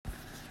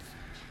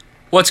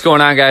What's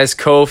going on, guys?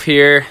 Kof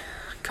here,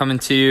 coming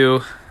to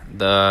you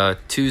the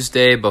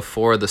Tuesday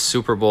before the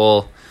Super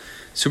Bowl.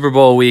 Super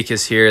Bowl week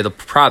is here. The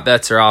prop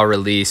bets are all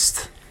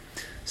released.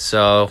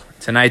 So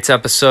tonight's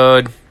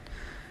episode,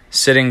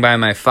 sitting by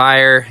my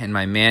fire in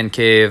my man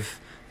cave,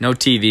 no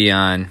TV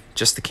on,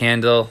 just a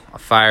candle, a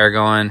fire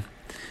going,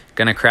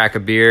 gonna crack a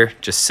beer,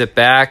 just sit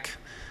back.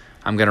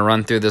 I'm gonna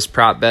run through this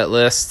prop bet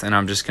list, and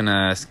I'm just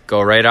gonna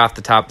go right off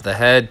the top of the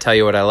head, tell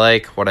you what I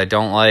like, what I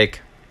don't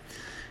like.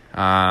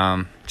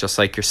 Just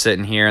like you're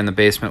sitting here in the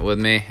basement with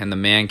me in the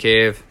man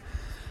cave.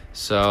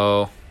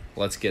 So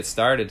let's get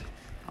started.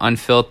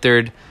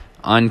 Unfiltered,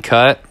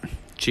 uncut.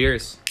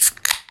 Cheers.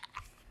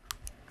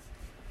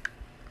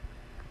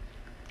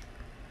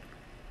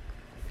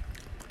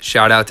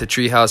 Shout out to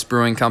Treehouse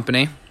Brewing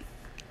Company.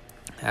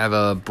 I have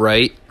a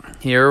Bright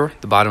here.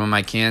 The bottom of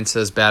my can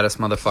says baddest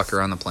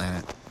motherfucker on the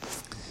planet.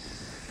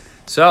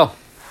 So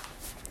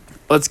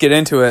let's get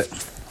into it.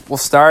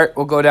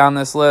 We'll go down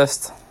this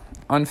list.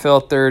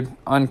 Unfiltered,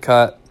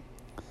 uncut.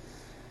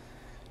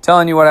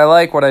 Telling you what I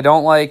like, what I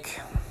don't like.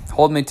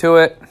 Hold me to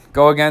it.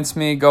 Go against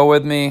me. Go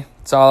with me.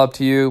 It's all up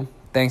to you.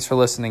 Thanks for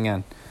listening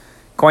in.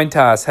 Coin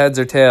toss, heads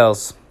or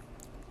tails.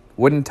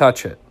 Wouldn't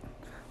touch it.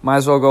 Might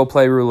as well go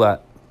play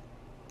roulette.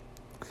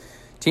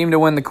 Team to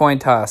win the coin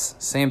toss.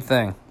 Same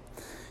thing.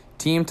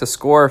 Team to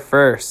score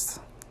first.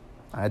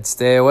 I'd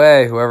stay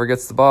away. Whoever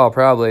gets the ball,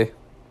 probably.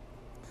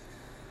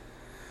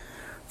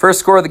 First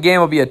score of the game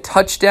will be a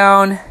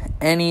touchdown.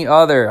 Any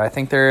other. I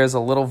think there is a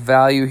little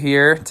value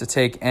here to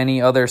take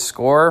any other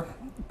score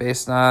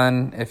based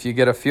on if you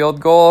get a field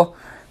goal.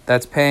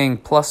 That's paying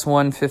plus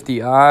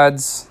 150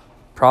 odds.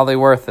 Probably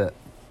worth it.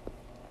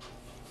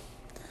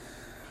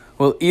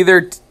 Will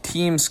either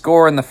team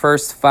score in the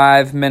first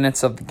 5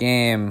 minutes of the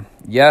game?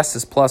 Yes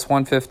is plus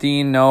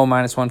 115. No,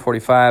 minus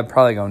 145.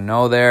 Probably go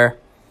no there.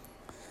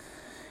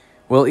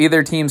 Will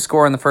either team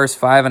score in the first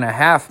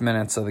 5.5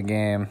 minutes of the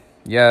game?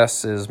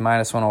 Yes is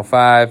minus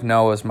 105.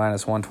 No is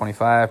minus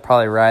 125.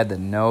 Probably ride the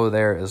no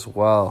there as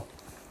well.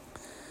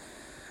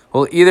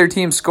 Will either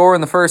team score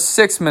in the first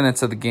 6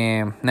 minutes of the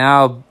game?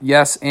 Now,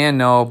 yes and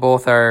no.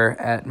 Both are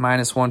at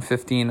minus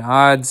 115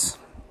 odds.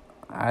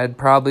 I'd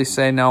probably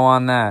say no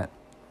on that.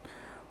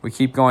 We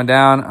keep going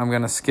down. I'm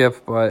going to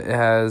skip, but it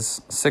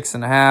has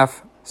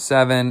 6.5,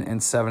 7,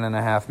 and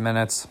 7.5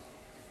 minutes.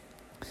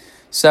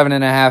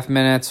 7.5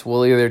 minutes.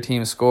 Will either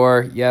team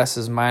score? Yes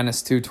is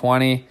minus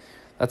 220.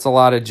 That's a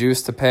lot of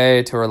juice to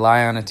pay to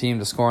rely on a team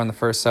to score in the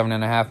first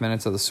 7.5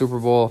 minutes of the Super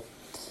Bowl.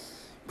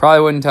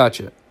 Probably wouldn't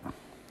touch it.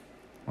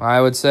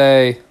 I would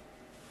say,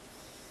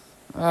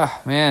 I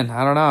don't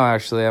know,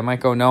 actually. I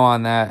might go no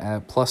on that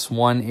at plus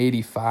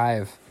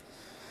 185.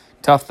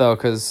 Tough, though,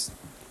 because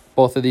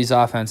both of these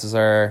offenses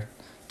are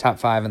top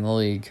 5 in the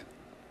league.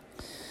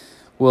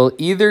 Will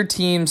either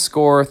team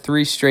score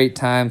 3 straight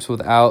times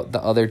without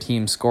the other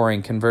team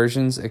scoring?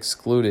 Conversions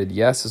excluded.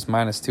 Yes is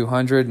minus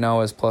 200.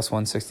 No is plus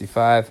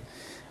 165.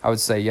 I would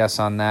say yes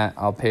on that.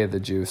 I'll pay the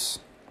juice.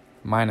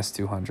 Minus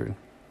 200.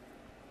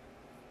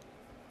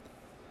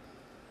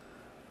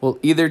 Will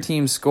either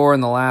team score in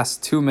the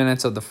last 2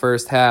 minutes of the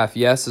first half?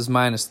 Yes is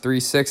minus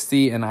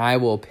 360, and I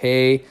will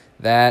pay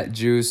that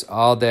juice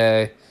all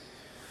day.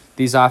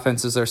 These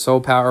offenses are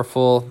so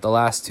powerful. The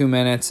last 2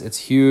 minutes, it's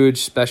huge,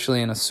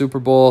 especially in a Super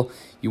Bowl.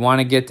 You want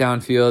to get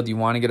downfield. You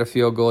want to get a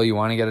field goal. You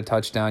want to get a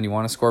touchdown. You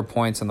want to score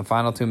points in the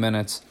final 2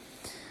 minutes.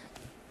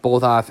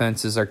 Both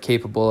offenses are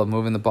capable of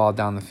moving the ball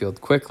down the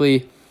field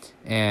quickly,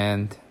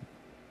 and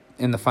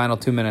in the final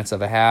 2 minutes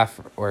of a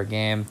half or a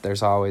game,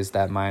 there's always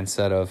that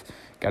mindset of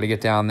got to get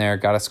down there,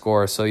 got to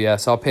score. So,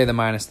 yes, I'll pay the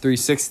minus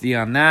 360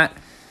 on that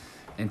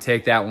and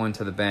take that one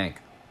to the bank.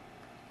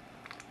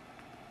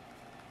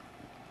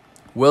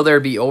 Will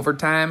there be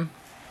overtime?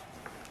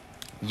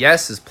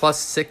 Yes is plus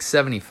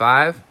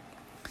 675.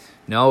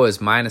 No is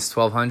minus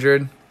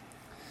 1,200.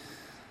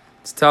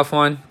 It's a tough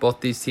one. Both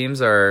these teams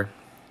are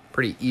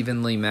pretty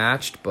evenly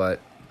matched, but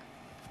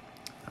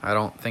I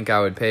don't think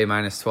I would pay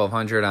minus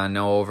 1,200 on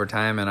no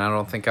overtime, and I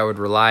don't think I would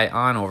rely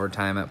on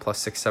overtime at plus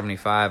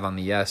 675 on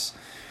the yes.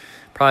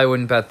 Probably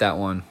wouldn't bet that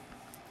one.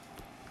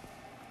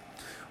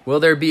 Will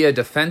there be a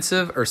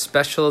defensive or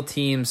special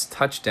teams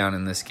touchdown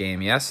in this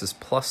game? Yes is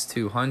plus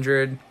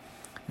 200. You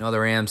know the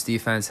Rams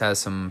defense has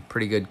some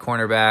pretty good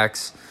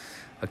cornerbacks.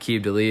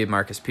 Aqib Talib,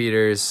 Marcus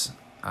Peters,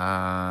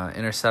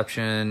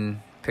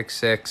 interception, pick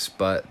 6,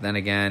 but then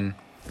again,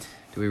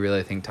 do we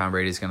really think Tom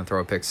Brady's going to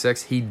throw a pick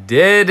 6? He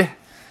did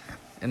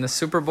in the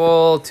Super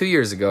Bowl 2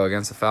 years ago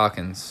against the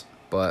Falcons,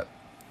 but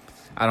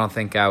I don't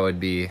think I would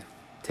be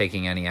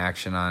taking any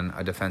action on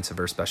a defensive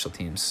or special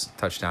teams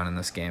touchdown in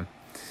this game.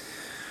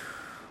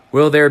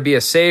 Will there be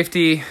a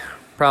safety?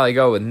 Probably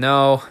go with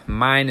no.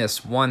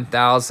 Minus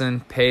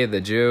 1,000. Pay the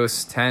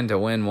juice. 10 to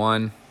win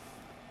 1.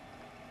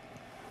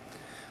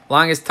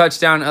 Longest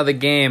touchdown of the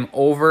game.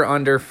 Over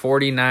under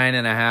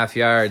 49.5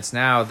 yards.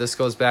 Now, this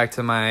goes back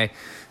to my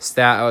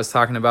stat I was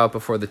talking about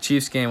before the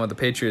Chiefs game with the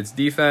Patriots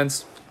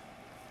defense.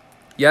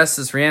 Yes,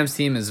 this Rams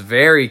team is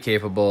very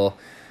capable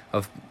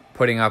of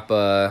putting up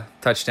a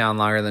touchdown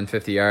longer than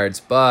 50 yards,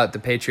 but the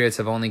Patriots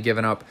have only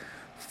given up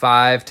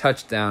 5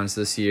 touchdowns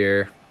this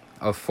year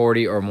of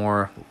 40 or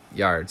more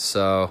yards.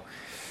 So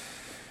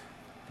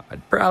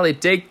I'd probably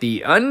take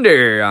the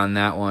under on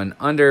that one.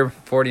 Under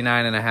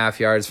 49.5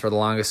 yards for the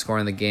longest score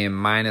in the game,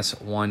 minus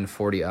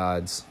 140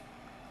 odds.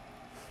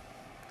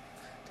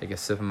 Take a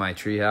sip of my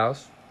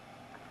treehouse.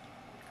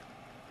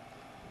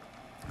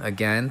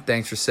 Again,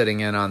 thanks for sitting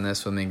in on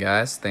this with me,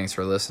 guys. Thanks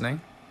for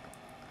listening.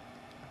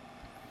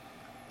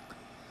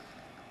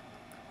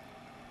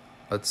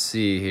 Let's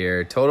see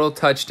here. Total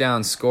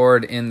touchdowns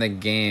scored in the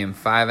game,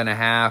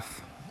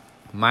 5.5,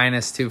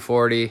 minus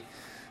 240.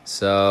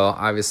 So,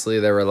 obviously,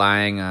 they're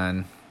relying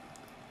on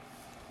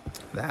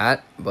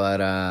that. But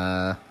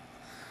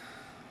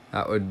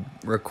that would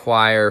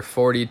require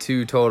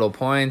 42 total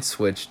points,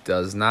 which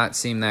does not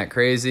seem that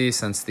crazy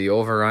since the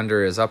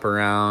over-under is up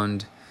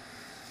around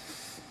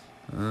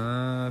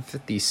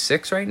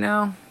 56 right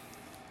now.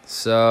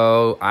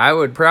 So I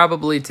would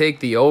probably take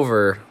the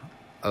over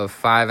of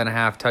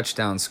 5.5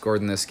 touchdowns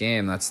scored in this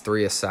game. That's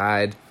 3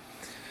 aside.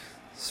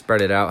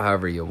 Spread it out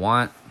however you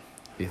want.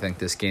 If you think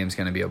this game's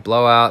going to be a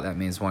blowout, that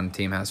means one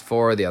team has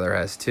 4, the other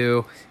has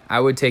 2. I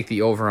would take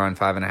the over on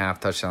 5.5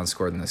 touchdowns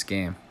scored in this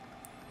game.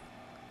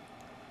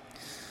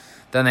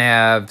 Then they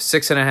have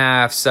 6.5,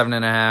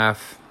 7.5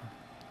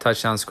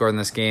 touchdowns scored in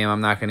this game.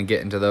 I'm not going to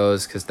get into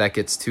those because that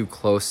gets too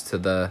close to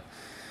the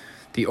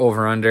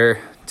over-under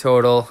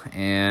total,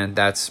 and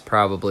that's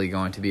probably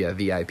going to be a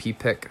VIP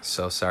pick.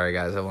 So sorry,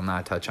 guys, I will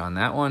not touch on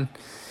that one.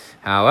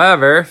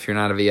 However, if you're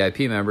not a VIP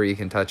member, you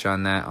can touch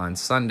on that on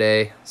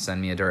Sunday. Send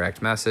me a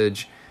direct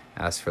message.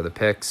 Ask for the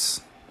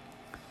picks.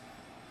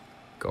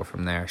 Go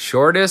from there.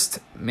 Shortest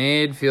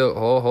made field...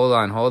 Hold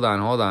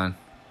on.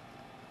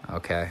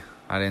 Okay,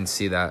 I didn't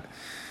see that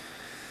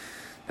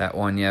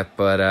one yet,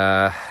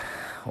 but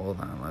hold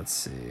on, let's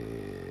see.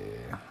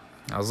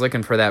 I was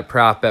looking for that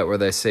prop bet where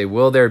they say,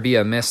 will there be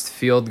a missed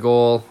field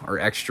goal or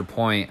extra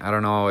point? I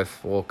don't know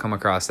if we'll come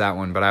across that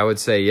one, but I would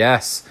say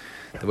yes.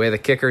 The way the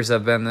kickers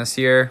have been this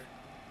year,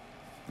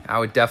 I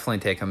would definitely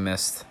take a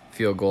missed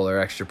field goal or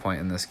extra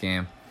point in this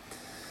game.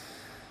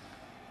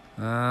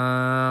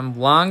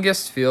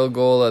 Longest field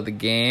goal of the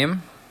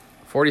game,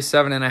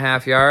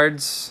 47.5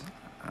 yards.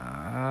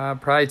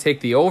 Probably take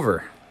the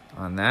over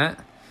on that.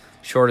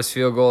 Shortest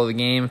field goal of the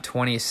game,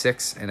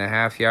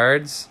 26.5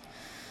 yards.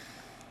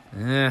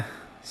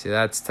 See,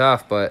 that's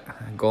tough, but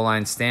goal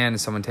line stand,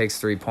 if someone takes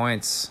 3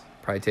 points,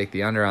 probably take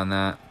the under on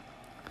that.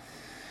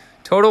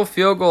 Total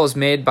field goals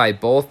made by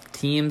both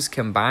teams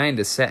combined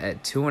is set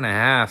at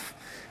 2.5.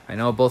 I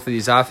know both of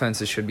these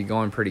offenses should be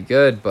going pretty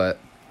good, but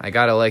I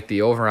got to like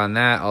the over on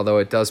that, although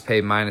it does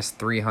pay minus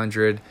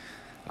 300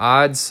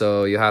 odds,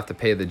 so you have to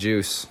pay the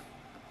juice.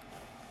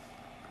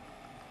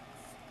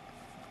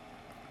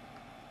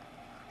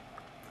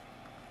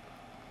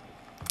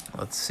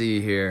 Let's see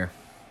here.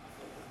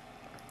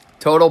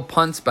 Total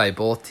punts by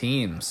both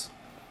teams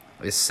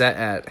is set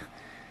at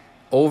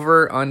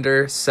over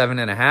under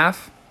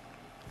 7.5.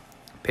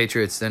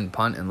 Patriots didn't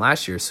punt in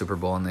last year's Super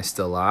Bowl and they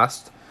still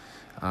lost.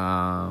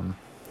 Under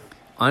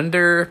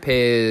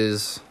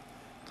pays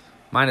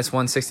minus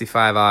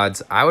 165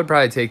 odds. I would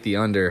probably take the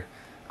under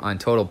on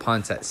total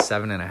punts at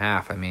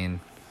 7.5. I mean,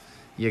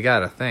 you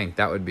got to think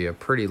that would be a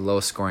pretty low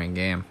scoring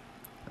game.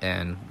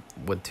 And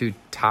with 2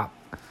 top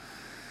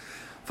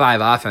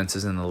 5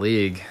 offenses in the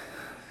league,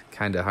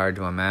 kind of hard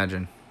to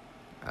imagine.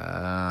 8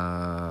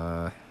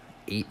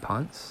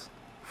 punts?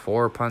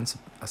 4 punts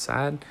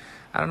aside?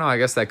 I don't know. I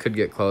guess that could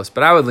get close,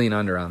 but I would lean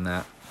under on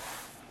that.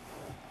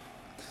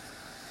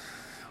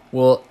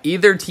 Will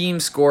either team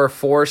score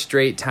 4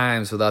 straight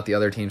times without the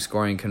other team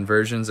scoring,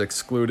 conversions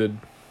excluded?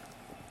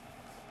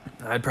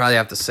 I'd probably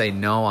have to say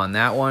no on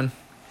that one.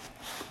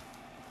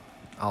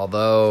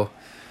 Although,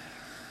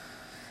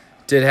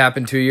 it did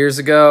happen 2 years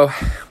ago,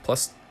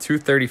 plus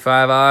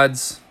 235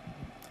 odds.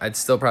 I'd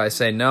still probably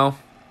say no.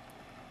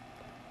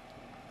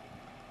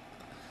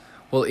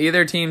 Will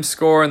either team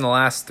score in the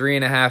last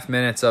 3.5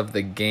 minutes of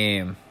the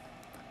game?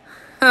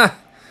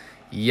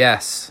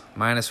 Yes,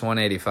 minus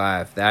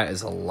 185. That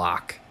is a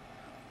lock.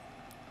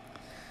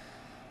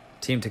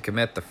 Team to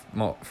commit the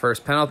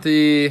first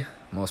penalty,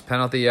 most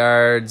penalty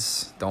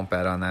yards. Don't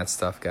bet on that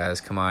stuff,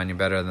 guys. Come on, you're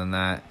better than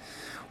that.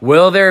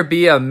 Will there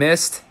be a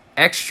missed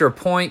extra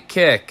point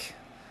kick?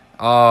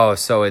 Oh,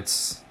 so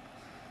it's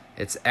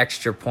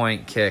extra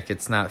point kick.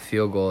 It's not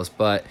field goals.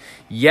 But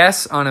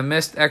yes on a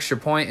missed extra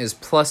point is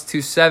plus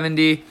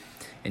 270.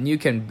 And you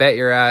can bet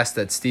your ass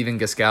that Steven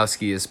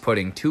Gostkowski is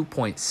putting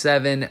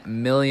 $2.7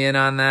 million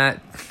on that.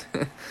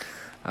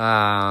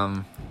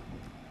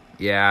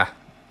 Yeah,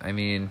 I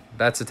mean,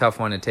 that's a tough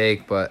one to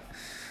take. But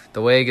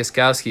the way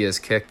Gostkowski has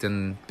kicked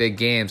in big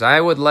games,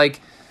 I would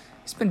like...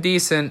 He's been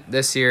decent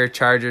this year,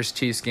 Chargers,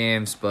 Chiefs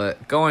games.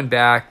 But going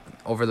back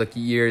over the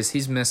years,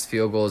 he's missed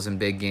field goals in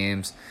big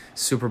games.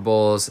 Super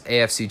Bowls,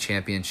 AFC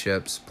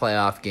championships,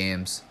 playoff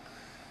games.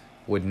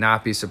 Would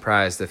not be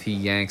surprised if he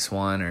yanks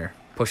one or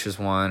pushes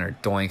one or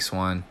doinks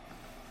one.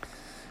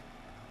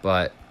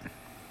 But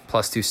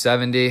plus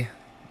 270,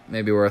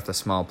 maybe worth a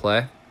small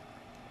play.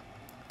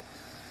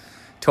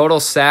 Total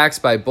sacks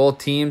by both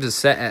teams is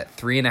set at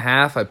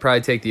 3.5. I'd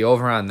probably take the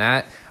over on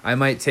that. I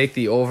might take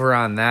the over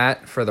on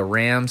that for the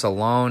Rams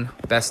alone.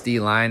 Best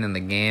D-line in the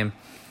game.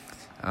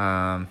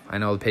 I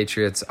know the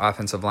Patriots'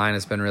 offensive line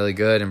has been really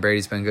good, and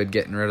Brady's been good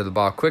getting rid of the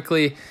ball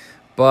quickly.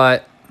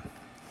 But,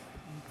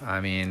 I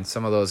mean,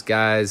 some of those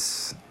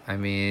guys,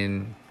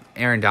 Aaron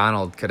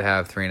Donald could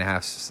have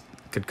 3.5,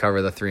 could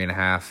cover the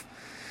 3.5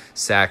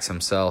 sacks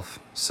himself.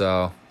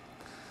 So,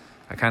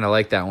 I kind of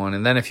like that one.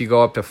 And then if you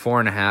go up to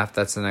 4.5,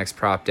 that's the next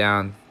prop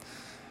down.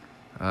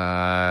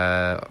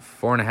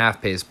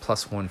 4.5 pays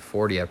plus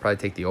 140. I'd probably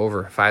take the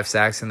over. 5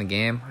 sacks in the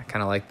game. I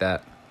kind of like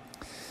that.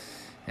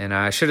 And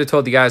I should have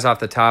told you guys off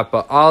the top,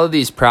 but all of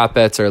these prop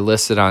bets are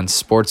listed on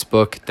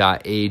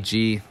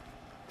sportsbook.ag.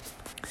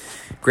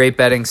 Great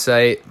betting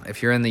site.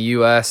 If you're in the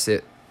U.S.,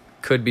 it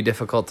could be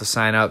difficult to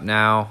sign up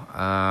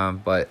now.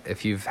 But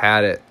if you've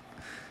had it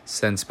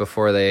since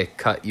before they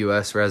cut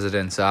U.S.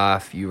 residents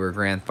off, you were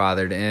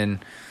grandfathered in.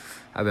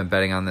 I've been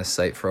betting on this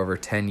site for over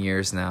 10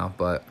 years now.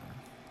 But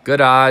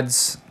good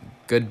odds,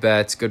 good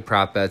bets, good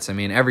prop bets.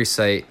 Every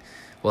site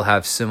will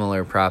have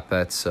similar prop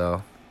bets,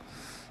 so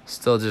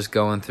still just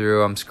going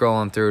through. I'm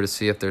scrolling through to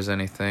see if there's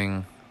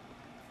anything.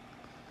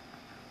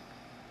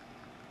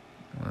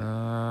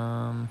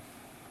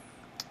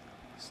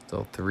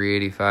 Still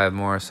 385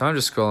 more. So I'm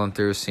just scrolling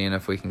through, seeing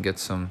if we can get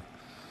some.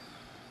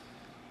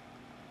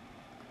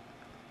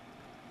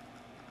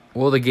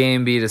 Will the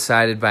game be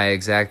decided by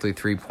exactly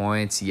 3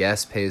 points?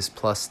 Yes, pays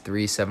plus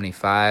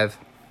 375.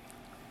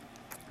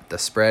 The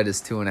spread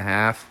is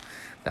 2.5.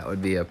 That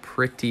would be a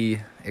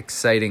pretty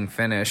exciting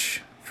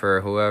finish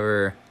for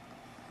whoever.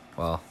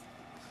 Well,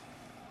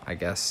 I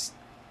guess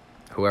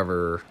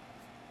whoever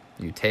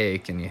you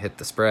take and you hit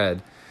the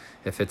spread.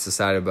 If it's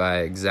decided by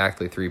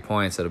exactly 3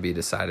 points, it'll be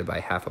decided by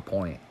half a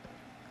point.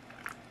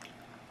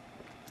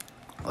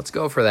 Let's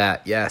go for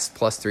that. Yes,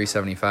 plus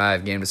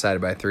 375. Game decided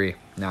by 3.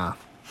 Nah.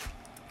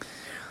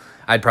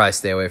 I'd probably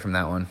stay away from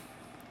that one.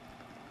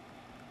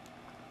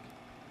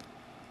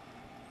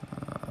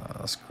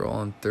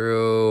 Scrolling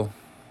through.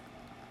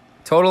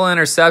 Total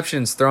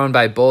interceptions thrown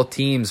by both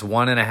teams,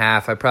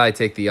 1.5. I'd probably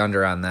take the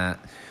under on that.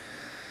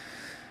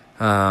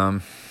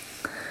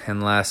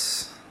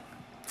 Unless...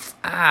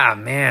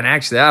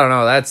 actually, I don't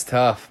know. That's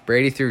tough.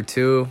 Brady threw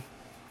 2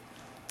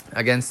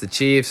 against the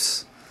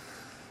Chiefs.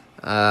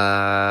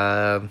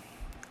 Goff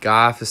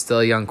is still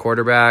a young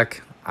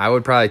quarterback. I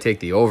would probably take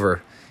the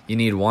over. You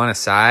need 1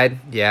 aside?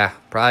 Yeah,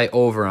 probably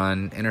over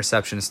on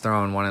interceptions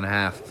thrown,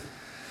 1.5.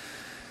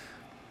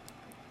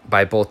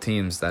 By both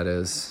teams, that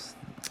is.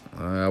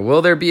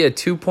 Will there be a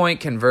 2-point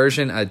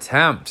conversion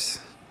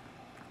attempt?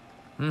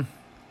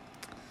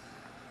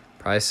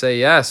 Probably say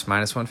yes,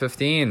 minus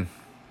 115.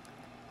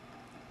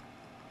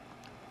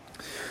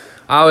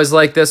 I always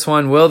like this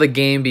one. Will the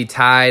game be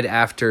tied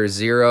after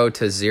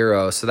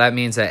 0-0? So that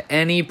means at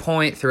any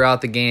point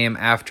throughout the game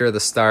after the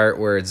start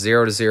where it's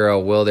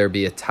 0-0, will there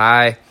be a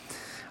tie?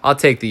 I'll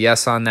take the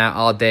yes on that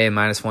all day,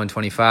 minus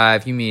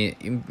 125. You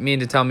mean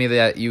to tell me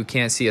that you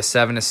can't see a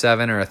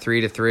 7-7 or a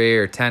 3-3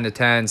 or 10-10,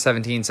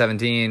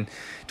 17-17,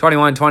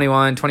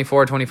 21-21,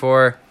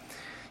 24-24?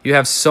 You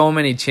have so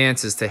many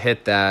chances to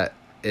hit that.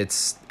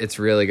 It's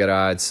really good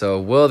odds. So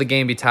will the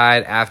game be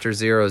tied after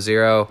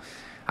 0-0?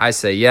 I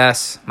say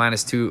yes,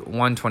 minus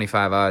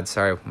 125 odds.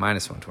 Sorry,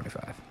 minus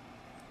 125.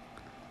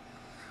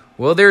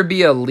 Will there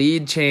be a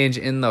lead change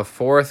in the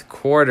fourth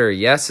quarter?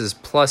 Yes is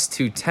plus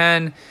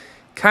 210.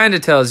 Kind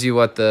of tells you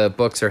what the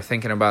books are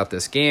thinking about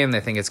this game. They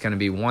think it's going to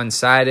be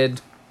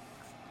one-sided.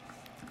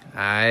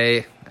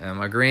 I am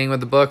agreeing with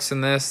the books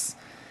in this,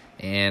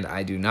 and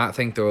I do not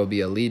think there will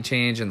be a lead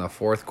change in the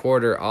fourth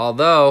quarter,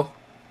 although,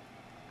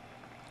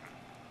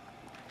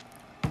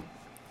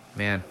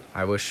 man,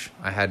 I wish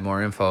I had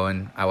more info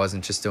and I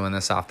wasn't just doing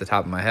this off the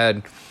top of my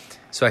head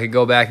so I could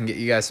go back and get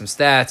you guys some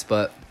stats,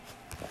 but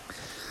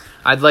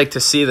I'd like to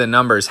see the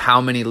numbers,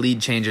 how many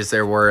lead changes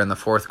there were in the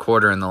fourth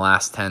quarter in the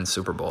last 10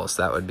 Super Bowls.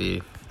 That would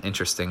be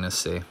interesting to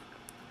see.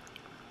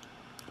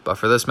 But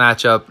for this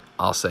matchup,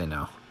 I'll say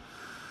no.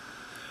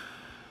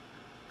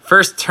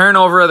 First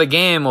turnover of the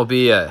game will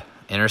be a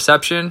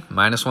interception,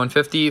 minus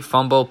 150,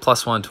 fumble,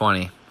 plus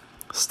 120.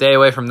 Stay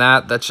away from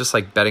that. That's just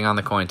like betting on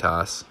the coin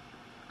toss.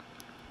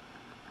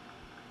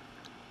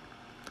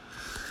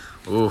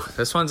 Ooh,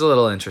 this one's a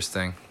little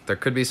interesting. There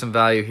could be some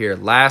value here.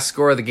 Last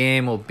score of the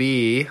game will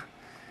be...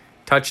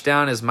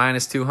 touchdown is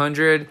minus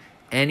 200.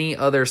 Any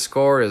other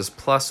score is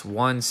plus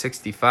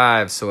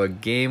 165. So a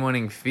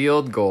game-winning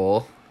field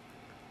goal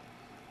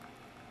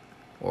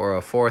or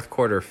a fourth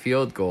quarter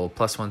field goal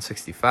plus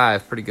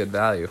 165. Pretty good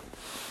value.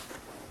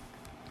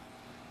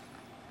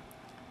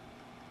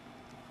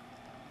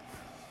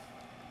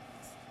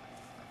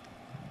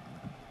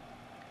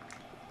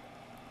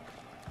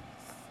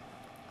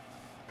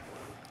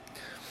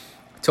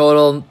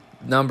 Total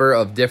number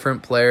of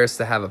different players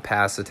to have a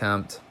pass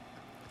attempt.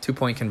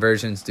 2-point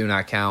conversions do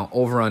not count.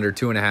 Over under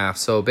 2.5.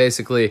 So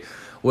basically,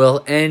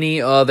 will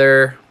any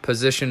other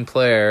position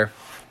player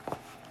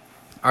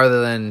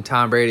other than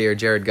Tom Brady or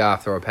Jared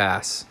Goff throw a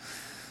pass?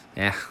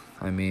 Yeah,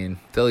 I mean,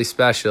 Philly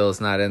special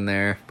is not in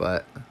there,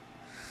 but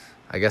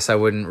I guess I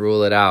wouldn't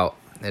rule it out.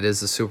 It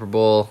is the Super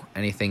Bowl.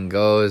 Anything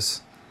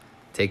goes.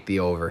 Take the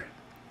over.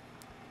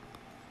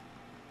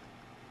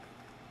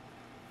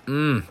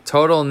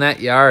 Total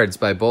net yards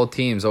by both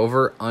teams.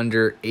 Over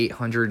under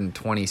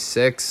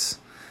 826.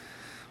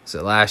 Was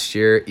it last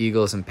year?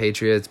 Eagles and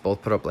Patriots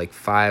both put up like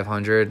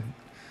 500.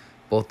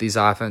 Both of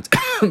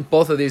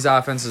these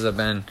offenses have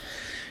been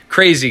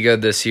crazy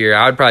good this year.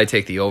 I would probably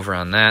take the over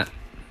on that.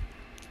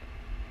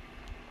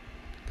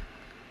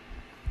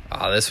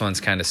 Oh, this one's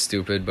kind of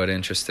stupid but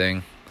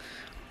interesting.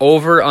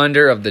 Over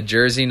under of the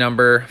jersey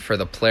number for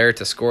the player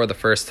to score the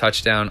first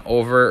touchdown.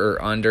 Over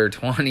or under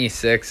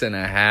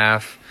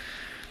 26.5.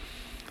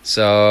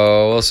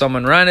 So will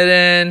someone run it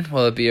in?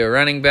 Will it be a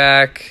running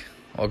back?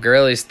 Well,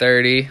 Gurley's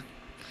 30.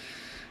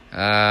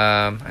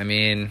 I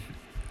mean,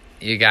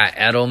 you got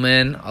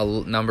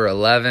Edelman, number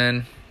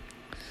 11.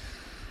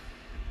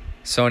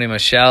 Sony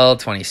Michel,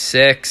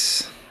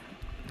 26.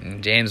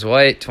 James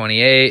White,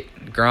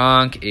 28.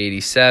 Gronk,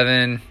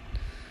 87.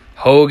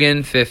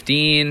 Hogan,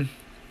 15.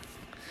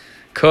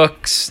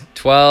 Cooks,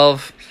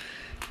 12.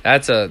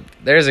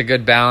 There's a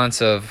good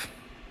balance of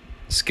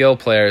skill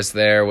players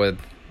there with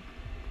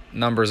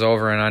numbers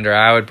over and under.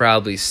 I would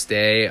probably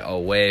stay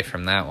away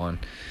from that one.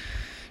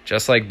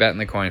 Just like betting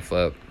the coin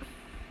flip.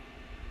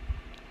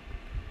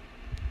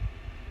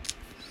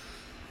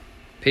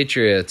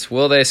 Patriots,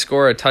 will they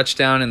score a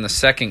touchdown in the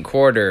second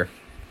quarter?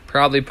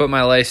 Probably put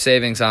my life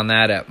savings on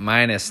that at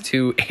minus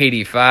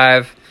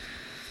 285.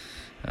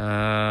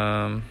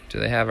 Do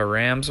they have a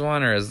Rams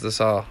one, or is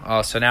this all?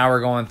 Oh, so now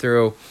we're going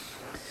through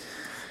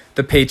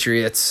the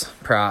Patriots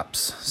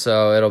props.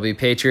 So it'll be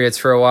Patriots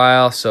for a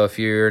while. So if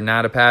you're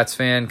not a Pats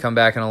fan, come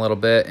back in a little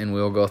bit and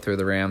we'll go through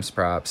the Rams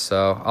props.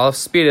 So I'll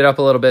speed it up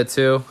a little bit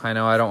too. I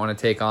know I don't want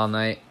to take all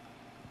night.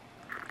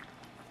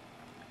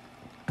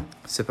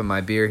 Sipping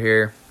my beer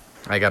here.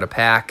 I got a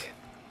pack.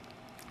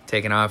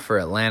 Taking off for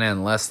Atlanta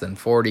in less than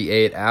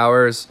 48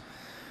 hours.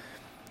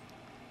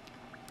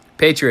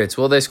 Patriots,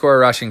 will they score a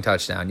rushing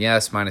touchdown?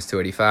 Yes, minus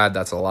 285.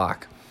 That's a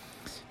lock.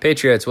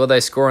 Patriots, will they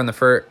score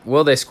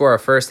a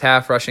first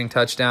half rushing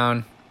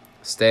touchdown?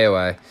 Stay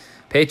away.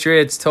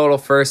 Patriots total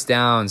first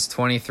downs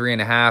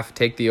 23.5.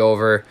 Take the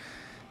over.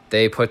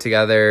 They put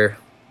together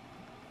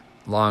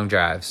long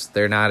drives.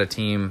 They're not a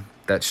team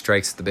that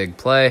strikes the big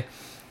play.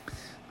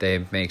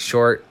 They make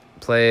short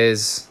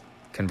plays,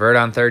 convert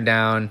on third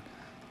down,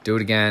 do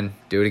it again,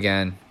 do it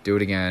again, do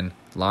it again.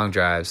 Long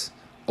drives.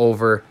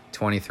 Over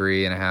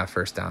 23.5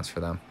 first downs for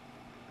them.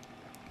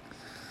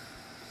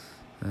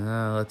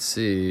 Let's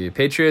see.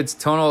 Patriots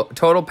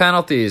total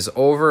penalties.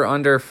 Over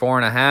under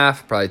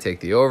 4.5. Probably take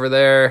the over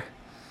there.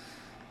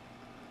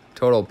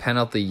 Total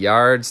penalty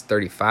yards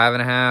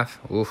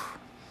 35.5. Oof.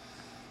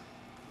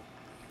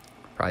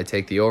 Probably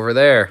take the over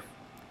there.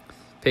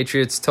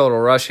 Patriots total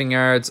rushing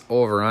yards.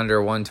 Over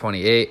under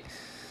 128.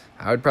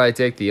 I would probably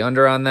take the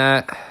under on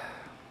that.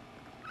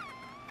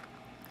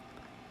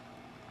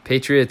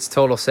 Patriots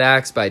total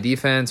sacks by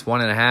defense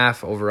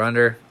 1.5. Over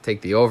under. Take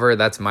the over.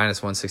 That's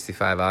minus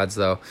 165 odds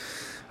though.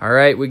 All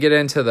right, we get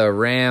into the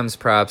Rams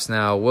props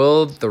now.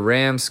 Will the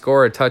Rams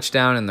score a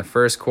touchdown in the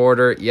first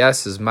quarter?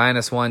 Yes is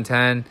minus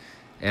 110,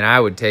 and I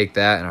would take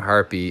that in a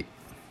heartbeat.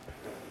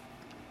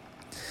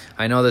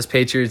 I know this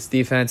Patriots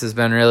defense has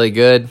been really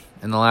good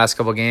in the last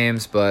couple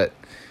games, but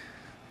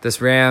this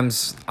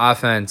Rams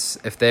offense,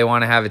 if they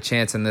want to have a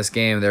chance in this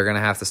game, they're going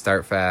to have to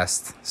start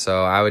fast.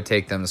 So I would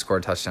take them to score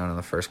a touchdown in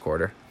the first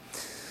quarter.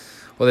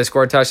 Will they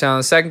score a touchdown in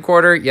the second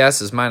quarter? Yes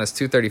is minus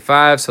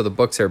 235, so the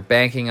books are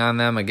banking on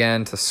them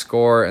again to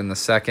score in the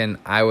second.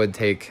 I would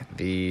take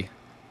the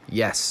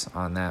yes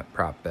on that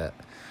prop bet.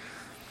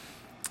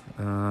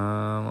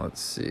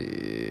 Let's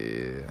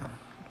see.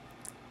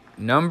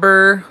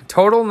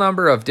 Total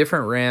number of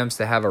different Rams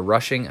to have a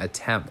rushing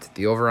attempt.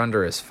 The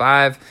over-under is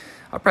 5.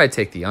 I'll probably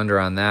take the under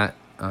on that.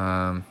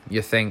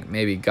 You think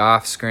maybe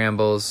Goff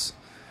scrambles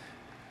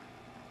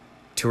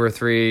 2 or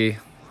 3.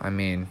 I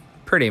mean,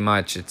 pretty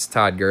much it's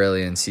Todd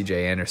Gurley and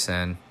C.J.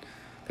 Anderson.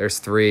 There's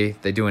 3.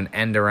 They do an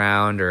end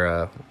around or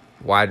a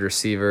wide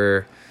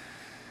receiver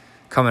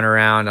coming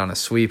around on a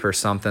sweep or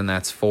something.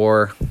 That's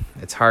 4.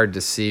 It's hard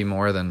to see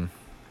more than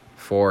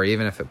 4.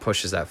 Even if it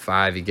pushes at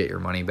 5, you get your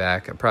money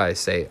back. I'd probably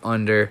say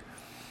under.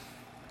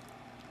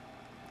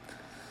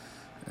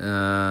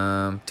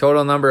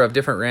 Total number of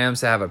different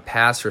Rams to have a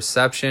pass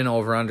reception.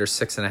 Over under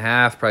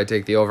 6.5. Probably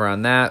take the over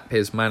on that.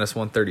 Pays minus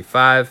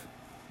 135.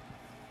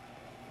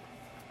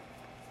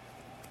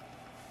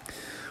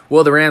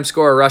 Will the Rams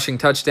score a rushing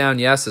touchdown?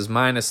 Yes is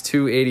minus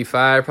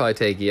 285. Probably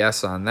take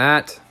yes on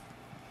that.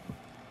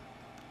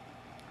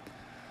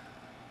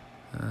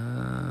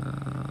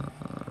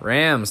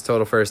 Rams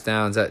total first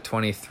downs at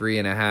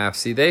 23.5.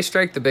 See, they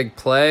strike the big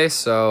play,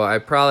 so I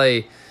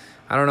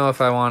don't know if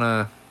I want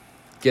to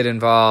get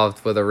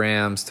involved with the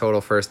Rams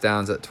total first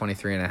downs at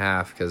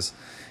 23.5, because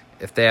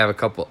if they have a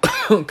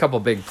couple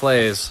big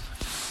plays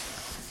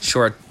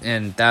short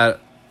and that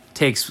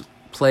takes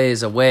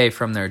plays away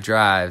from their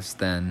drives,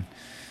 then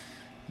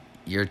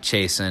you're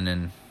chasing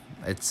and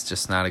It's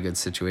just not a good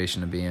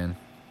situation to be in.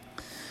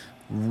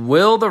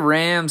 Will the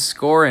Rams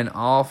score in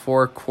all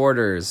 4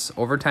 quarters?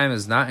 Overtime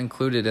is not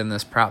included in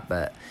this prop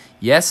bet.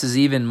 Yes is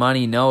even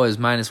money. No is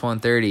minus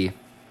 130.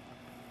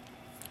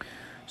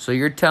 So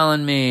you're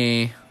telling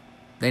me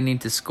they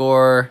need to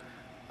score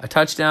a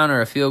touchdown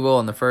or a field goal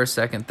in the first,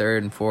 second,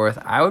 third, and fourth?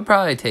 I would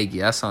probably take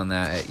yes on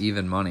that at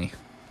even money.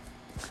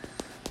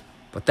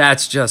 But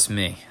that's just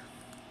me.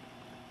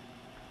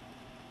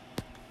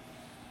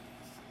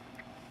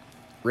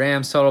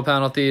 Rams total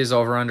penalties,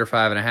 over under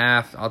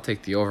 5.5. I'll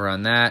take the over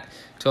on that.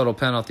 Total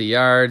penalty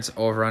yards,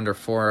 over under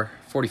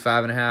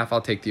 45.5.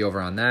 I'll take the over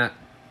on that.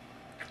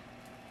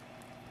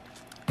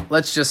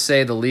 Let's just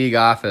say the league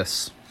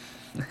office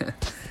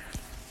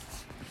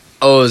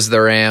owes the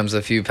Rams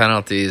a few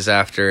penalties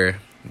after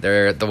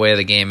the way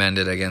the game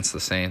ended against the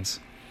Saints.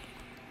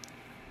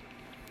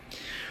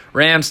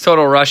 Rams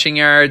total rushing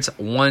yards,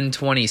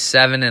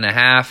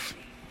 127.5.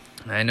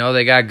 I know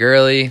they got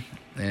Gurley,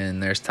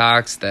 and there's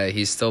talks that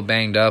he's still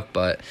banged up,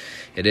 but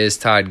it is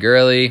Todd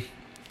Gurley.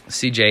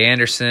 C.J.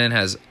 Anderson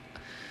has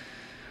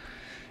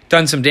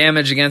done some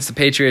damage against the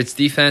Patriots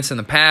defense in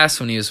the past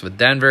when he was with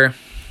Denver.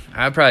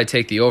 I'd probably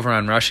take the over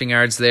on rushing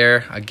yards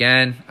there.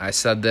 Again, I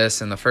said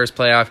this in the first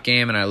playoff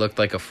game, and I looked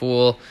like a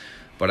fool,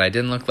 but I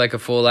didn't look like a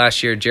fool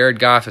last year. Jared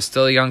Goff is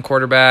still a young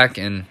quarterback,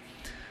 and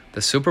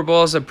the Super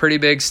Bowl is a pretty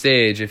big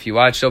stage. If you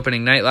watched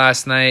opening night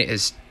last night,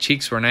 his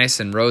cheeks were nice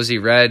and rosy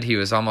red. He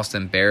was almost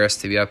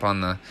embarrassed to be up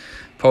on the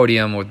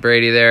podium with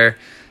Brady there.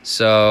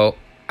 So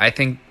I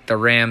think the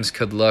Rams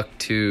could look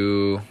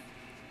to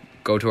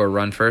go to a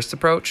run-first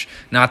approach.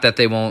 Not that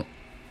they won't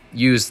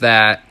use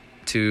that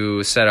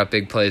to set up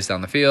big plays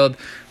down the field,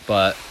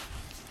 but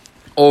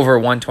over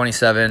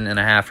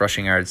 127.5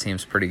 rushing yards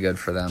seems pretty good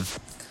for them,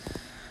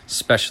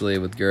 especially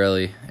with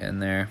Gurley in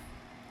there.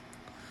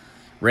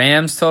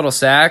 Rams total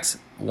sacks,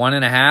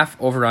 1.5,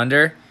 over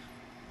under.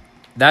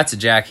 That's a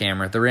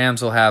jackhammer. The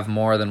Rams will have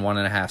more than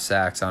 1.5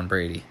 sacks on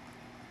Brady.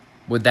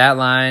 With that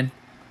line,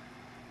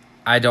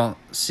 I don't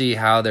see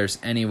how there's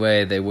any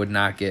way they would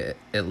not get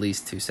at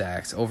least 2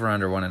 sacks. Over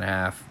under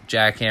 1.5.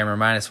 Jackhammer,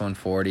 minus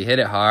 140. Hit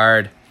it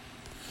hard.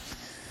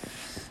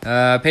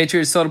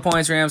 Patriots total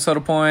points, Rams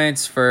total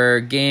points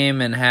for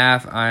game and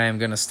half. I'm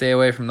going to stay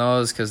away from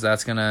those because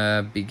that's going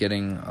to be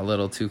getting a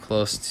little too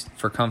close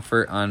for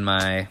comfort on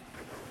my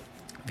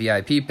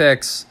VIP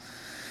picks.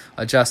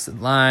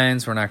 Adjusted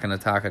lines. We're not going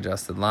to talk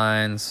adjusted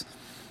lines.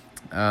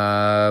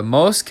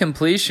 Most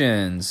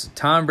completions,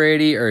 Tom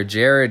Brady or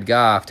Jared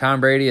Goff. Tom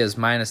Brady is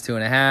minus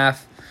 2.5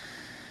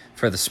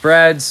 for the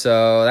spread.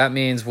 So that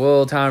means,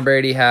 will Tom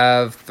Brady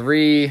have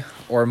 3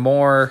 or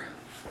more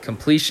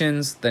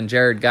completions than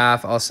Jared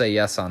Goff? I'll say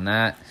yes on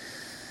that.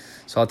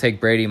 So I'll take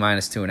Brady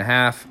minus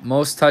 2.5.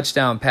 Most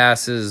touchdown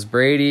passes,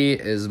 Brady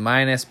is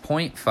minus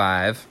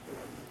 0.5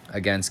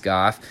 against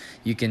Goff.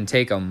 You can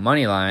take a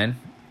money line,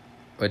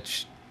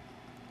 which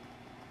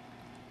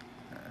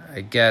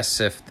I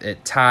guess if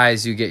it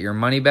ties, you get your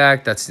money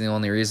back. That's the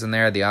only reason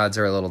there. The odds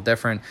are a little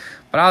different,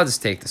 but I'll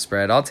just take the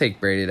spread. I'll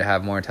take Brady to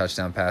have more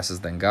touchdown passes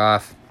than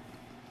Goff.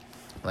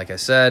 Like I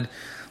said,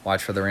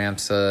 watch for the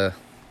Rams to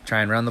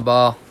try and run the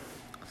ball.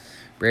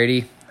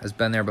 Brady has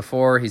been there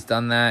before. He's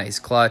done that. He's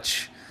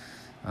clutch.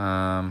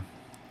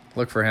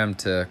 Look for him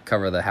to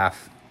cover the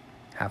half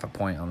a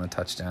point on the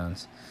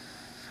touchdowns.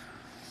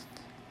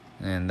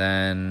 And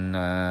then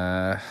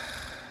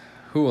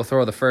who will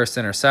throw the first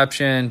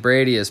interception?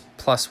 Brady is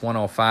plus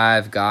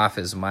 105. Goff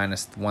is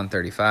minus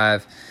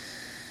 135.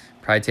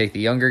 Probably take the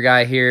younger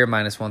guy here,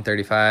 minus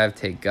 135.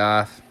 Take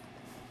Goff.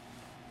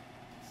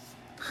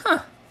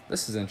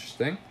 This is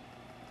interesting.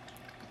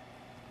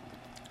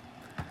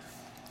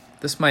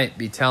 This might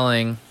be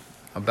telling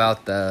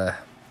about the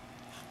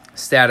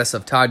status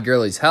of Todd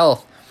Gurley's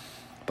health.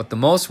 But the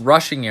most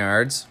rushing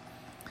yards,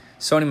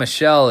 Sony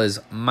Michel is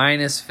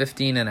minus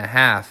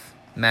 15.5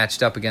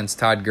 matched up against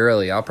Todd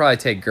Gurley. I'll probably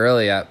take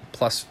Gurley at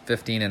plus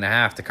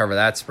 15.5 to cover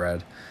that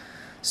spread.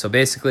 So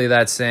basically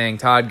that's saying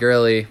Todd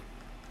Gurley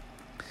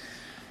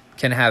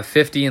can have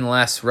 50 and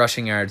less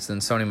rushing yards than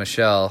Sony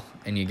Michel,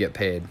 and you get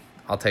paid.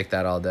 I'll take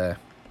that all day.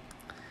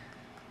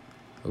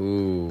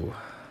 Ooh.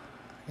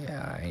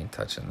 Yeah, I ain't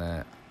touching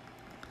that.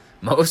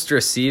 Most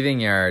receiving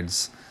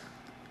yards,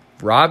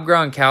 Rob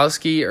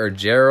Gronkowski or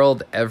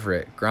Gerald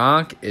Everett.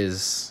 Gronk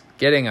is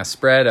getting a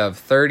spread of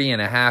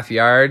 30.5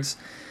 yards.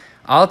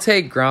 I'll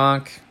take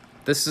Gronk.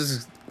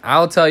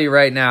 I'll tell you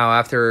right now,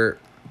 after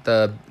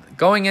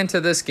going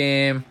into this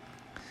game,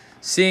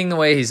 seeing the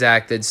way he's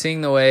acted,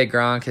 seeing the way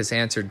Gronk has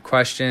answered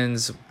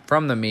questions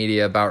from the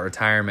media about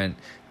retirement,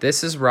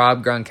 this is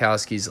Rob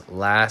Gronkowski's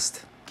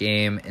last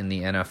game in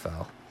the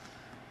NFL.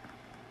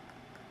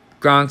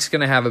 Gronk's going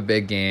to have a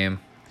big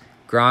game.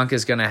 Gronk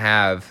is going to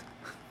have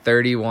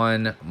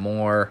 31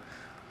 more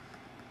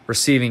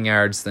receiving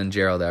yards than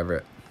Gerald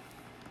Everett.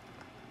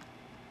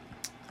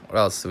 What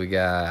else do we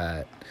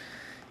got?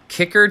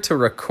 Kicker to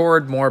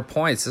record more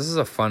points. This is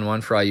a fun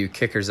one for all you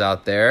kickers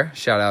out there.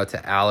 Shout out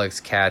to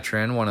Alex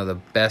Catron, one of the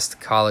best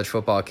college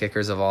football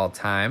kickers of all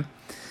time.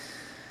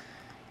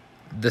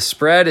 The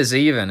spread is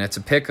even. It's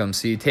a pick 'em.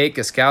 So you take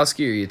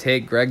Gostkowski or you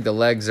take Greg the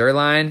Leg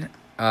Zuerlein.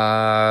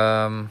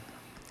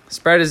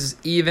 Spread is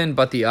even,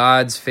 but the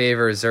odds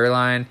favor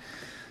Zuerlein.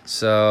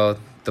 So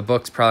the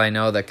books probably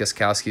know that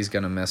Gostkowski's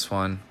going to miss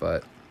one,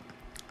 but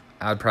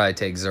I'd probably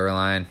take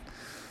Zuerlein.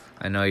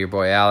 I know your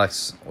boy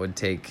Alex would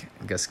take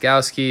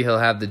Gostkowski. He'll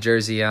have the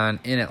jersey on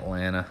in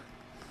Atlanta.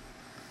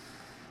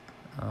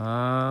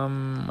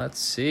 Let's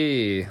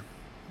see.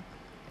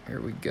 Here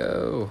we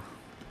go.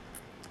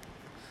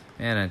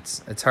 Man,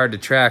 it's hard to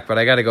track, but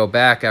I got to go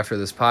back after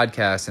this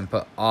podcast and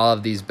put all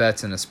of these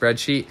bets in a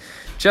spreadsheet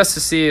just to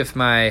see if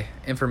my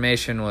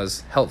information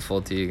was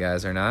helpful to you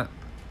guys or not.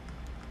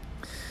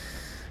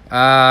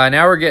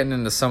 Now we're getting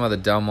into some of the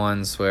dumb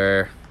ones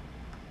where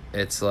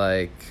it's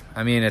like,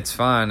 I mean, it's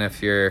fun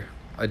if you're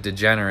a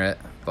degenerate,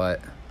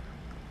 but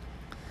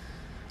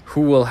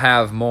who will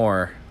have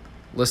more?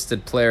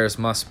 Listed players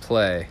must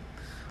play.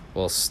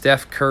 Will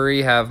Steph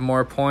Curry have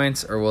more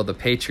points, or will the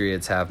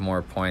Patriots have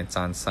more points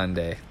on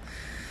Sunday?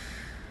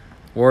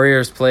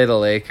 Warriors play the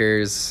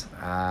Lakers.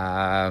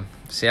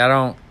 See, I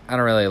don't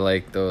really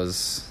like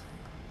those.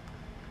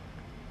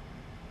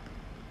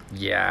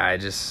 Yeah,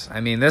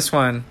 I mean, this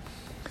one,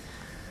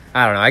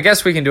 I don't know. I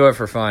guess we can do it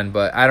for fun,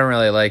 but I don't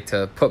really like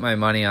to put my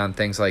money on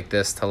things like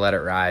this to let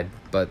it ride.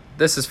 But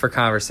this is for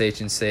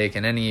conversation's sake,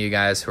 and any of you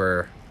guys who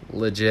are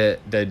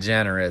legit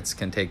degenerates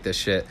can take this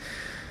shit.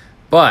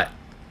 But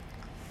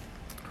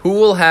who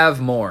will have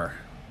more?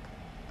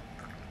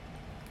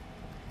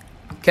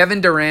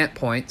 Kevin Durant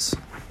points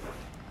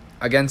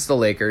against the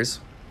Lakers,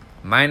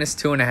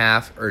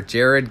 -2.5, or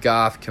Jared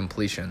Goff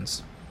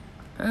completions.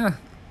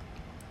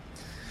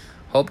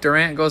 Hope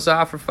Durant goes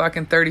off for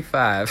fucking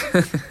 35.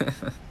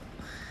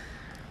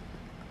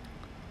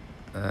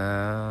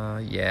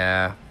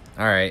 Yeah.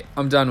 All right,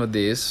 I'm done with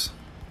these.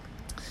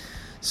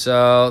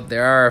 So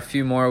there are a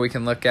few more we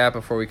can look at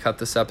before we cut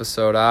this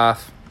episode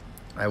off.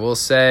 I will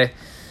say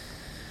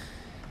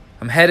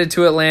I'm headed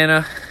to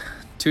Atlanta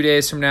 2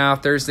 days from now.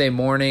 Thursday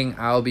morning,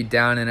 I'll be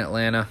down in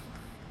Atlanta.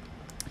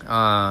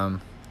 I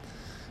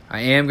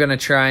am going to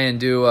try and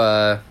do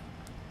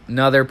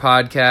another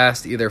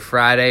podcast either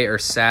Friday or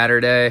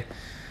Saturday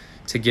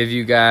to give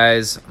you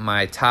guys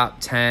my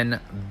top 10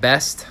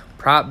 best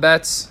prop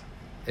bets.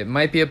 It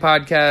might be a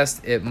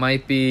podcast. It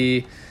might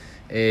be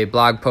a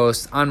blog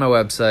post on my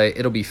website.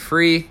 It'll be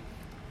free,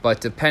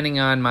 but depending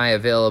on my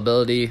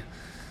availability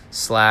 /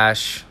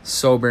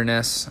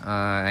 soberness,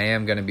 I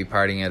am going to be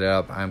partying it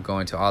up. I'm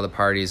going to all the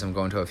parties. I'm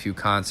going to a few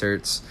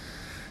concerts.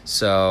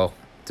 So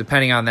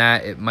depending on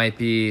that, it might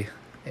be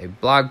a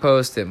blog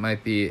post, it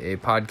might be a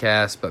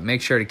podcast, but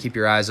make sure to keep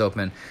your eyes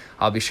open.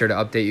 I'll be sure to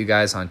update you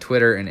guys on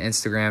Twitter and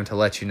Instagram to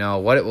let you know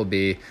what it will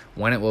be,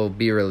 when it will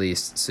be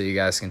released, so you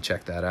guys can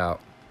check that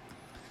out.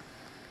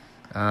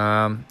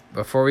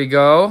 Before we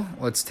go,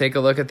 let's take a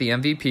look at the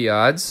MVP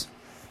odds.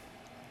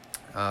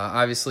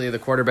 Obviously, the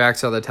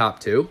quarterbacks are the top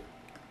two.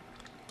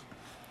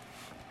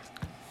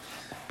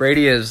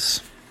 Brady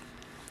is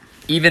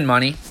even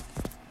money.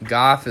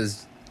 Goff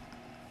is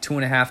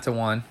 2.5 to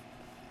 1.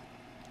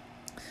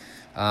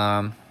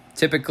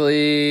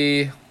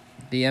 Typically,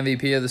 the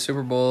MVP of the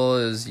Super Bowl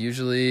is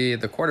usually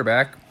the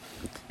quarterback.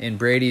 In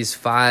Brady's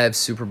 5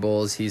 Super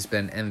Bowls, he's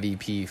been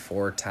MVP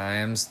 4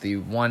 times. The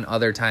one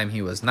other time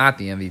he was not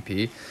the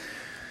MVP,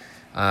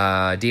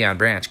 Deion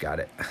Branch got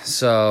it.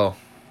 So,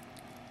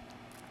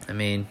 I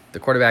mean, the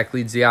quarterback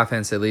leads the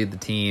offense, they lead the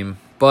team.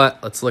 But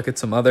let's look at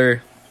some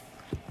other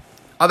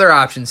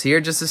options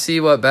here just to see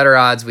what better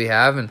odds we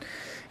have. And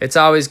it's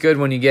always good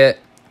when you get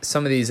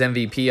some of these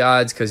MVP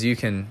odds because you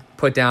can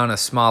put down a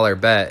smaller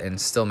bet and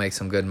still make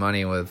some good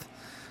money with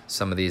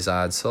some of these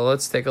odds. So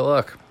let's take a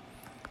look.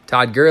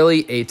 Todd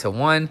Gurley, 8 to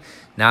 1.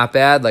 Not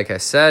bad, like I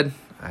said.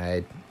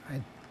 I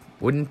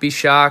wouldn't be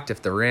shocked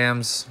if the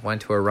Rams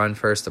went to a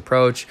run-first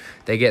approach.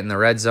 They get in the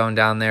red zone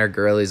down there.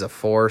 Gurley's a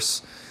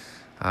force.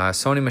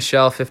 Sony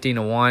Michel, 15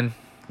 to 1.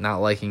 Not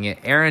liking it.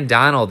 Aaron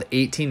Donald,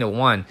 18 to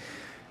 1.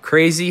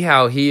 Crazy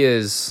how he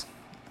is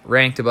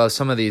ranked above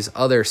some of these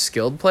other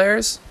skilled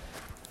players.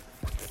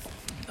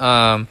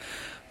 But,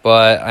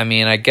 I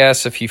mean, I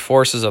guess if he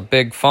forces a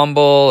big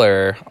fumble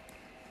or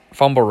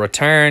fumble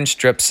return,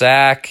 strip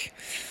sack,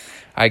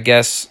 I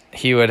guess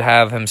he would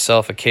have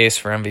himself a case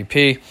for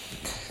MVP.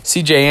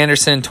 CJ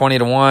Anderson, 20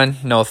 to 1.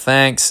 No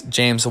thanks.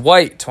 James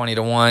White, 20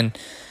 to 1.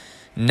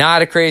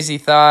 Not a crazy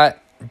thought.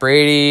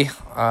 Brady,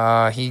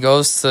 he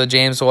goes to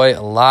James White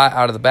a lot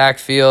out of the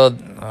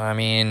backfield. I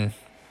mean,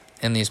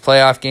 in these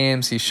playoff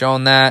games, he's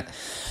shown that.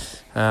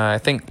 I'm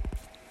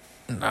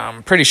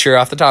pretty sure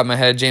off the top of my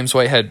head, James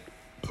White had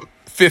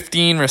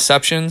 15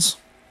 receptions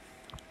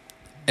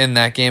in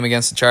that game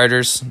against the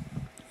Chargers.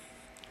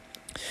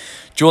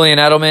 Julian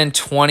Edelman,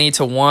 20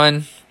 to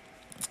 1.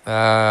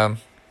 I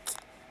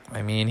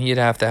mean, he'd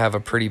have to have a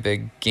pretty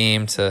big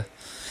game to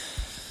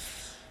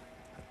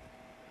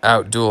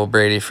outduel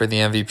Brady for the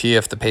MVP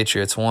if the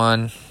Patriots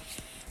won.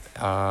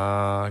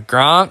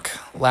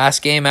 Gronk,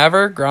 last game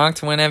ever, Gronk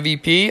to win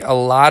MVP. A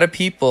lot of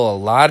people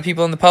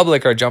in the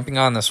public are jumping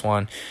on this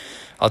one.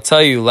 I'll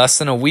tell you, less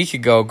than a week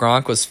ago,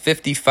 Gronk was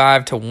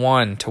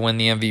 55-1 to win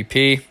the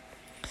MVP.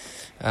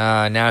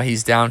 Now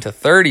he's down to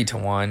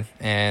 30-1,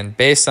 and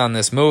based on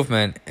this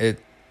movement,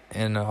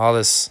 and all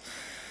this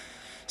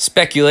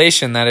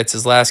speculation that it's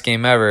his last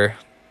game ever,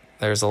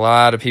 there's a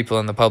lot of people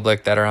in the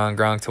public that are on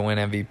Gronk to win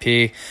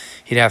MVP.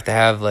 He'd have to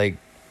have like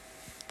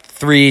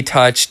 3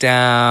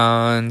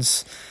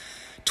 touchdowns,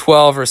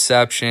 12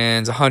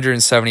 receptions,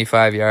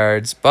 175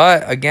 yards.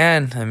 But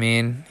again, I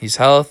mean, he's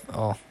healthy.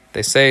 Oh,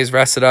 they say he's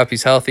rested up.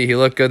 He's healthy. He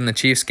looked good in the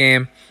Chiefs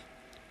game.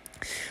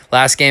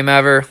 Last game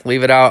ever.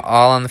 Leave it out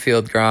all on the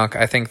field, Gronk.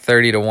 I think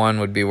 30-1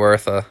 would be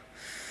worth a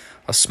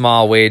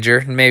small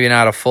wager. Maybe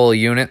not a full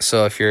unit.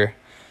 So if your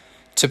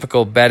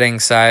typical betting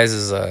size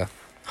is a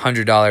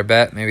 $100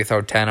 bet, maybe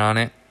throw 10 on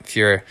it. If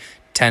you're a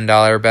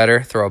 $10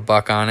 better, throw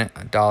 $1 on it.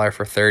 $1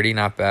 for 30,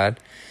 not bad.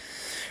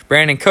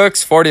 Brandon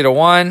Cooks,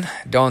 40-1.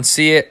 Don't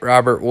see it.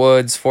 Robert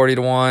Woods,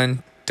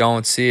 40-1.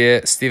 Don't see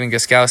it. Steven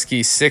Gostkowski,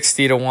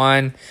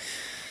 60-1.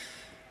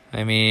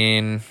 I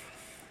mean,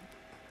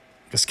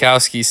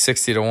 Gostkowski,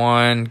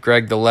 60-1.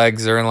 Greg the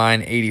Legs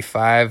Zerline,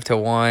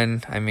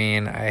 85-1. I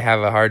mean, I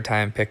have a hard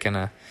time picking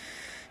a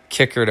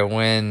kicker to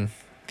win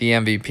the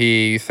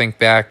MVP. You think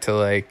back to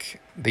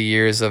like the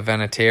years of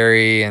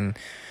Vinatieri and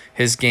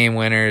his game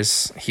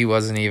winners, he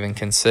wasn't even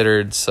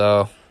considered,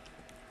 so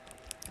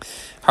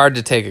hard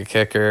to take a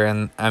kicker.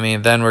 And I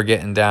mean, then we're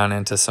getting down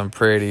into some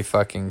pretty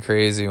fucking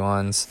crazy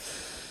ones.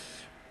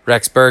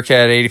 Rex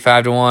Burkhead,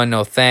 85-1,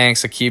 no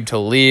thanks. Aqib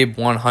Talib,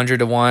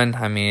 100-1.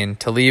 I mean,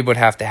 Talib would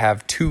have to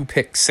have 2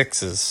 pick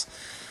sixes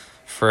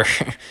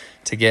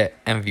to get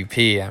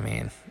MVP. I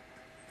mean,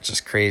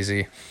 just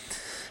crazy.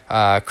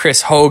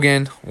 Chris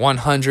Hogan,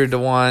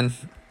 100-1.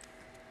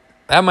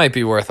 That might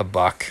be worth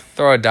 $1.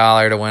 Throw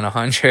 $1 to win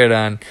 100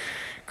 on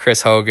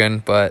Chris Hogan,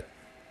 but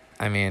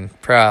I mean,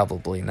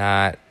 probably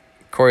not.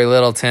 Corey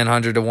Littleton,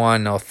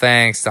 100-1, no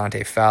thanks.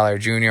 Dante Fowler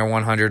Jr.,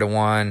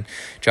 100-1.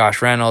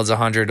 Josh Reynolds,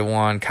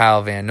 100-1.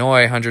 Kyle Van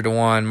Noy,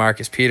 100-1.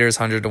 Marcus Peters,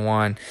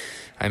 100-1.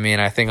 I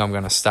mean, I think I'm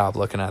going to stop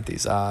looking at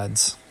these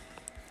odds.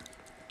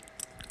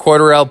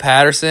 Cordarrelle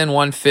Patterson,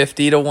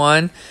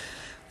 150-1.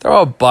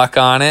 Throw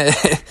 $1 on it.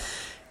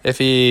 If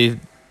he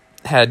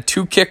had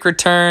 2 kick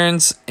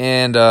returns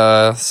and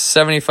a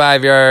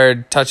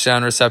 75-yard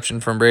touchdown reception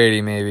from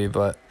Brady, maybe,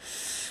 but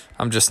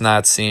I'm just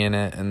not seeing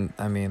it. And,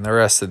 I mean, the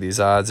rest of these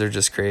odds are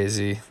just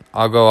crazy.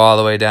 I'll go all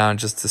the way down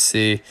just to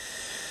see.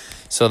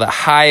 So the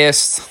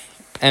highest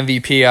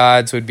MVP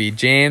odds would be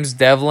James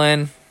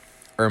Devlin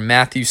or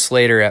Matthew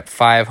Slater at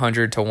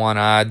 500-1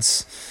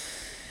 odds.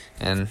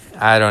 And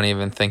I don't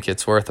even think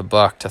it's worth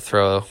 $1 to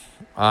throw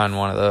on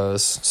one of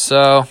those.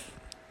 So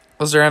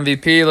those are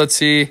MVP. Let's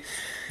see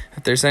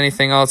if there's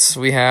anything else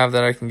we have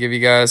that I can give you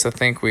guys. I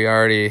think we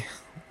already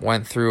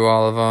went through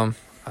all of them.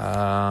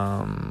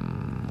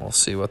 We'll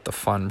see what the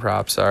fun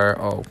props are.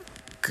 Oh,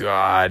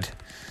 God.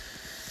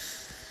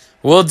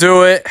 We'll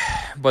do it,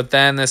 but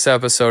then this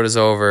episode is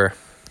over.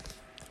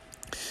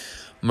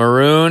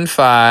 Maroon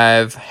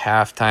 5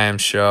 halftime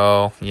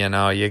show. You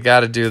know, you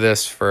got to do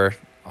this for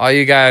all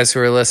you guys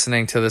who are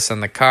listening to this in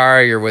the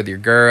car. You're with your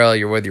girl.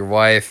 You're with your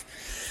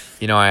wife.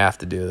 You know I have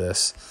to do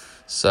this.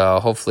 So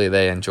hopefully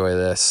they enjoy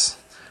this.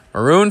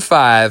 Maroon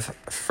 5,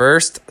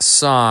 first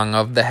song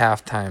of the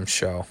halftime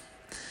show.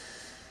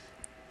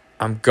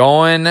 I'm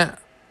going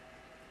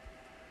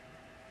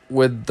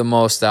with the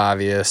most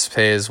obvious.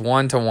 Pays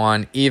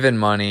 1-1, even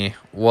money.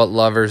 What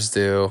Lovers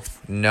Do.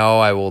 No,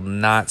 I will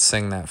not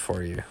sing that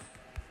for you.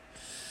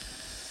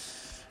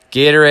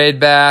 Gatorade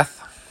bath.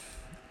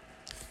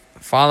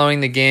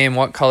 Following the game,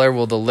 what color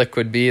will the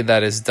liquid be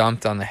that is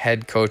dumped on the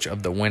head coach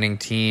of the winning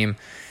team?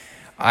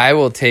 I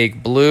will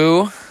take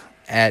blue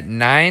at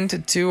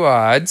 9-2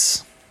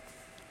 odds.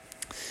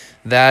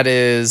 That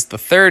is the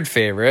third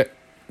favorite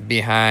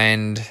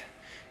behind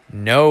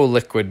no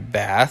liquid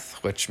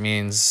bath, which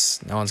means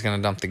no one's going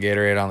to dump the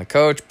Gatorade on the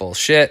coach.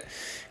 Bullshit.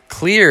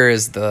 Clear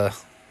is the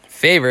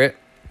favorite.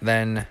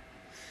 Then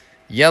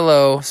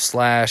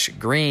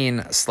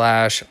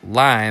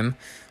yellow/green/lime,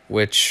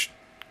 which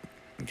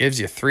gives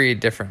you 3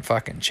 different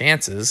fucking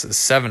chances, is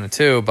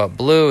 7-2, but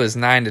blue is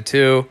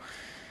 9-2.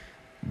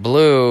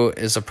 Blue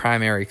is a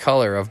primary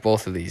color of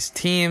both of these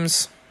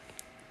teams.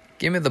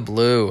 Give me the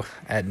blue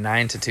at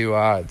 9-2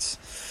 odds.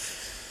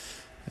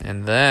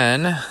 And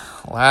then,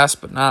 last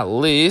but not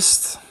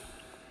least,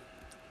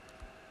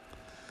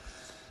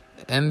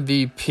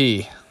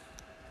 MVP.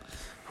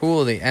 Who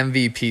will the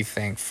MVP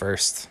thank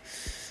first?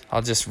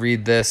 I'll just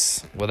read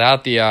this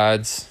without the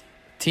odds.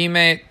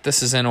 Teammate,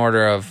 this is in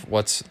order of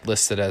what's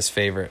listed as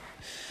favorite.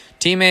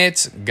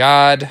 Teammates,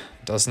 God,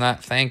 does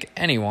not thank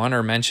anyone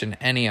or mention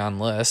any on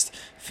list.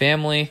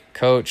 Family,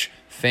 coach,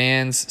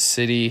 fans,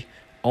 city,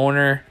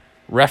 owner,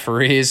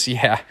 referees.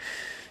 Yeah,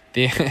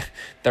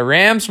 the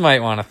Rams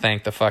might want to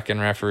thank the fucking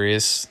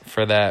referees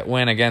for that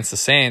win against the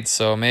Saints.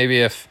 So maybe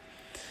if,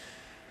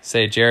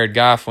 say, Jared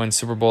Goff wins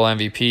Super Bowl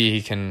MVP,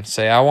 he can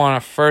say, I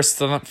want to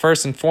first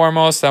and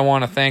foremost, I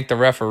want to thank the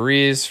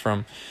referees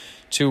from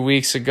 2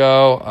 weeks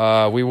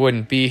ago. We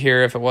wouldn't be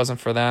here if it wasn't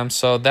for them.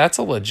 So that's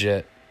a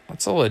legit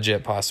That's a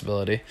legit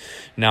possibility.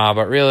 No,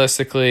 but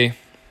realistically,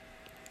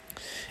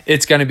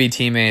 it's going to be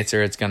teammates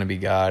or it's going to be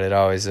God. It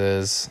always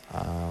is.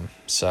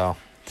 So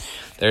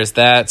there's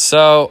that.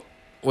 So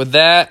with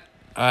that,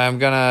 I'm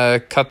going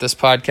to cut this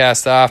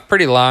podcast off.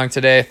 Pretty long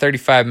today,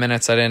 35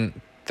 minutes. I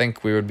didn't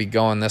think we would be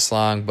going this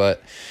long,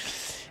 but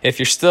if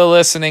you're still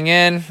listening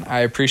in,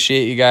 I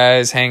appreciate you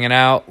guys hanging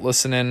out,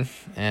 listening,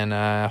 and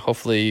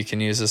hopefully you can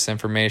use this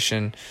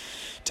information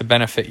to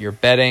benefit your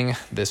betting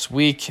this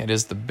week. It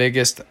is the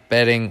biggest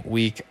betting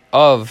week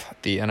of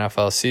the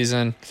NFL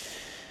season.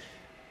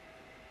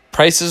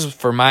 Prices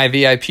for my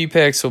VIP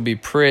picks will be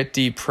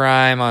pretty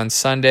prime on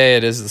Sunday.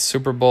 It is the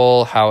Super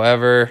Bowl.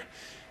 However,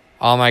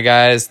 all my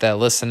guys that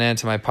listen in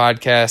to my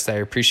podcast, I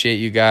appreciate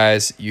you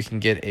guys. You can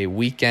get a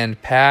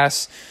weekend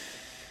pass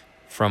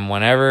from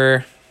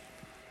whenever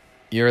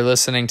you're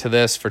listening to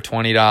this for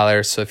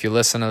 $20. So if you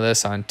listen to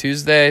this on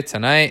Tuesday,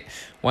 tonight,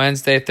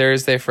 Wednesday,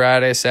 Thursday,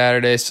 Friday,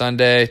 Saturday,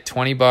 Sunday,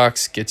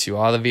 $20 gets you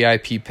all the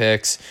VIP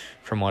picks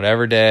from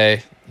whatever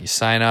day. You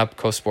sign up,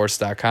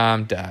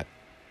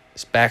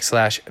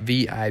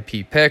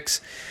 KofSports.com/VIP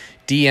picks.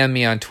 DM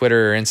me on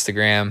Twitter or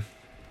Instagram.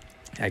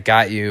 I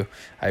got you.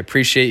 I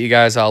appreciate you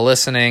guys all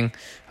listening.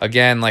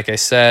 Again, like I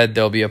said,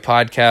 there'll be a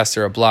podcast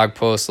or a blog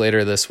post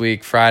later this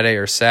week, Friday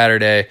or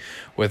Saturday,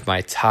 with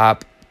my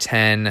top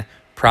 10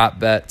 prop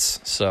bets.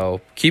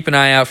 So keep an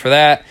eye out for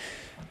that.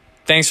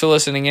 Thanks for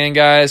listening in,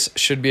 guys.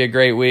 Should be a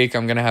great week.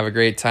 I'm going to have a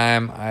great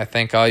time. I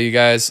thank all you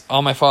guys,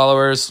 all my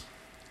followers.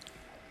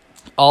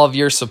 All of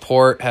your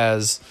support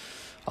has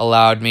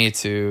allowed me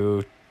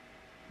to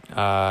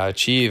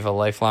achieve a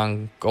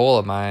lifelong goal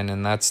of mine,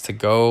 and that's to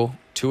go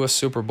to a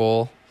Super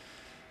Bowl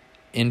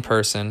in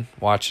person,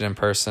 watch it in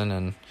person,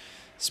 and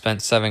spent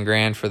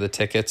 $7,000 for the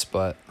tickets,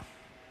 but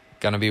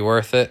gonna be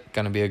worth it.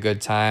 Gonna be a good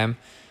time,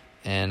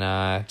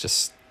 and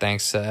just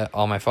thanks to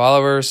all my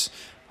followers.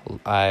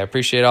 I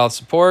appreciate all the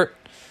support,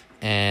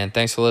 and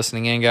thanks for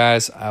listening in,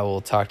 guys. I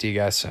will talk to you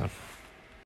guys soon.